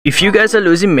If you guys are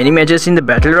losing many matches in the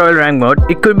Battle Royale rank mode,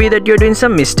 it could be that you're doing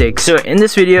some mistakes. So in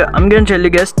this video, I'm gonna tell you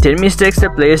guys 10 mistakes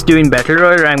that players do in Battle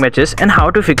Royale rank matches and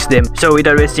how to fix them. So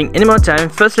without wasting any more time,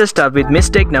 first let's start with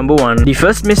mistake number 1. The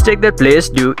first mistake that players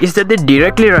do is that they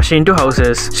directly rush into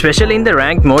houses. Especially in the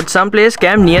ranked mode, some players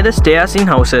camp near the stairs in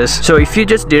houses. So if you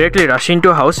just directly rush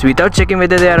into a house without checking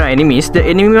whether there are enemies, the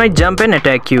enemy might jump and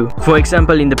attack you. For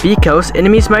example, in the peak house,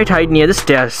 enemies might hide near the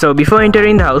stairs. So before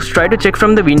entering the house, try to check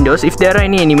from the windows if there are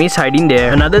any enemies hiding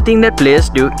there. Another thing that players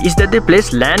do is that they place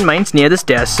landmines near the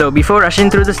stairs. So before rushing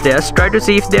through the stairs, try to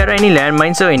see if there are any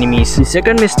landmines or enemies. The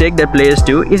second mistake that players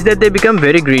do is that they become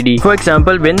very greedy. For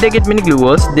example, when they get many glue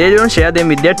walls, they don't share them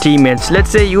with their teammates. Let's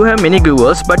say you have many glue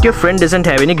walls, but your friend doesn't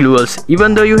have any glue walls.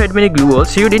 Even though you had many glue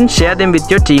walls, you didn't share them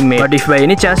with your teammate. But if by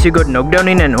any chance you got knocked down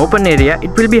in an open area,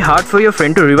 it will be hard for your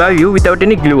friend to revive you without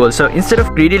any glue walls. So instead of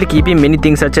greedily keeping many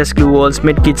things such as glue walls,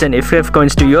 medkits and FF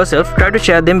coins to yourself, try to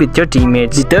share them with your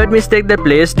teammates. The third mistake that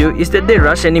players do is that they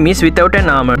rush enemies without an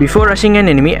armor. Before rushing an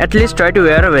enemy, at least try to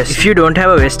wear a vest. If you don't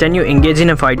have a vest and you engage in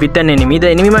a fight with an enemy, the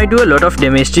enemy might do a lot of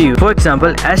damage to you. For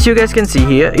example, as you guys can see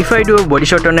here, if I do a body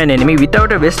shot on an enemy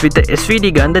without a vest with the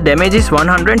SVD gun, the damage is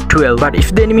 112. But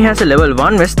if the enemy has a level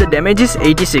 1 vest, the damage is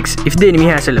 86. If the enemy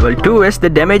has a level 2 vest, the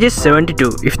damage is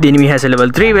 72. If the enemy has a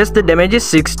level 3 vest, the damage is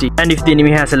 60. And if the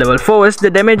enemy has a level 4 vest, the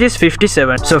damage is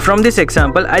 57. So from this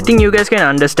example, I think you guys can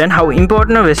understand how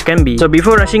important a vest can be. So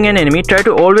before rushing an enemy, try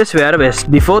to always wear a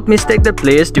vest. The fourth mistake that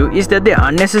players do is that they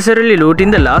unnecessarily loot in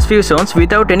the last few zones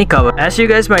without any cover. As you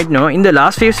guys might know, in the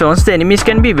last few zones, the enemies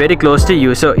can be very close to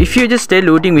you. So if you just stay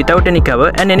looting without any cover,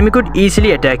 an enemy could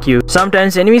easily attack you.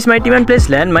 Sometimes enemies might even place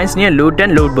landmines near loot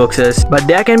and loot boxes. But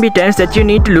there can be times that you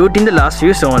need to loot in the last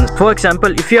few zones. For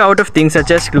example, if you're out of things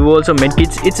such as glue walls or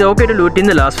medkits, it's okay to loot in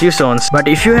the last few zones. But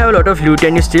if you have a lot of loot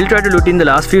and you still try to loot in the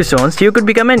last few zones, you could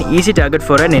become an easy target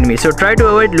for an enemy. So try to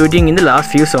avoid looting in the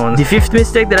last few zones. The fifth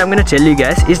mistake that I'm gonna tell you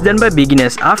guys is done by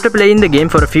beginners. After playing the game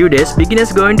for a few days,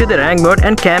 beginners go into the rank mode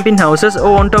and camp in houses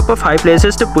or on top of high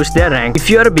places to push their rank. If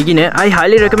you are a beginner, I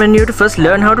highly recommend you to first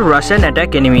learn how to rush and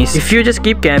attack enemies. If you just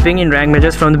keep camping in rank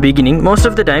matches from the beginning, most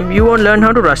of the time you won't learn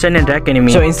how to rush and attack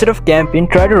enemies. So instead of camping,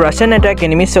 try to rush and attack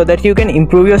enemies so that you can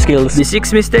improve your skills. The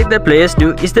sixth mistake that players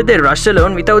do is that they rush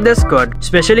alone without their squad.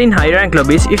 Especially in high rank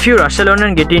lobbies, if you rush alone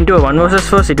and get into a 1 vs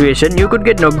 4 situation, you could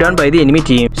get knocked down by the enemy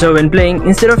team. So when playing,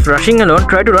 instead of rushing alone,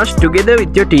 try to rush together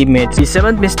with your teammates. The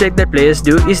seventh mistake that players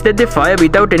do is that they fire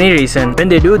without any reason. When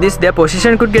they do this, their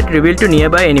position could get revealed to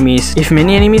nearby enemies. If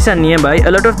many enemies are nearby,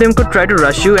 a lot of them could try to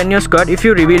rush you and your squad if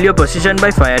you reveal your position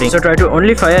by firing. So try to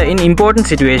only fire in important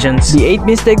situations. The eighth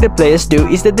mistake that players do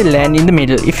is that they land in the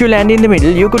middle. If you land in the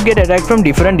middle, you could get attacked from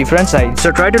different sides.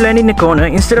 So try to land in a corner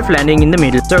instead of landing in the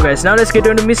middle. So guys, now let's get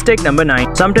on to mistake number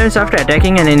 9. Sometimes after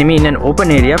attacking an enemy in an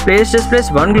open area, players just place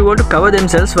one glue wall to cover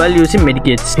themselves while using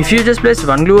medkits. If you just place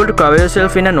one glue wall to cover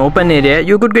yourself in an open area,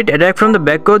 you could get attacked from the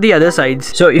back or the other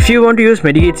sides. So if you want to use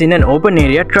medkits in an open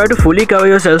area, try to fully cover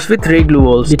yourselves with 3 glue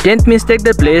walls. The 10th mistake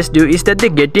that players do is that they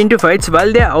get into fights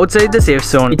while they are outside the safe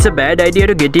zone. It's a bad idea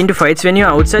to get into fights when you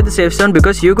are outside the safe zone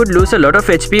because you could lose a lot of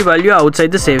HP while you are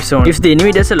outside the safe zone. If the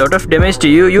enemy does a lot of damage to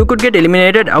you, you could get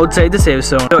eliminated outside the safe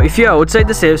zone. So if you are outside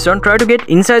the safe zone, try to get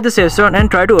inside the safe zone and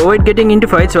try to avoid getting into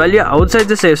fights while you are outside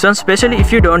the safe zone, especially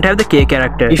if you don't have the K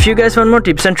character. If you guys want more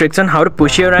tips and tricks on how to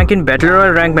push your rank in Battle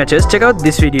Royale rank matches, check out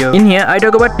this video. In here, I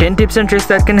talk about 10 tips and tricks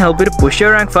that can help you to push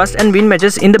your rank fast and win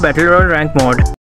matches in the Battle Royale rank mode.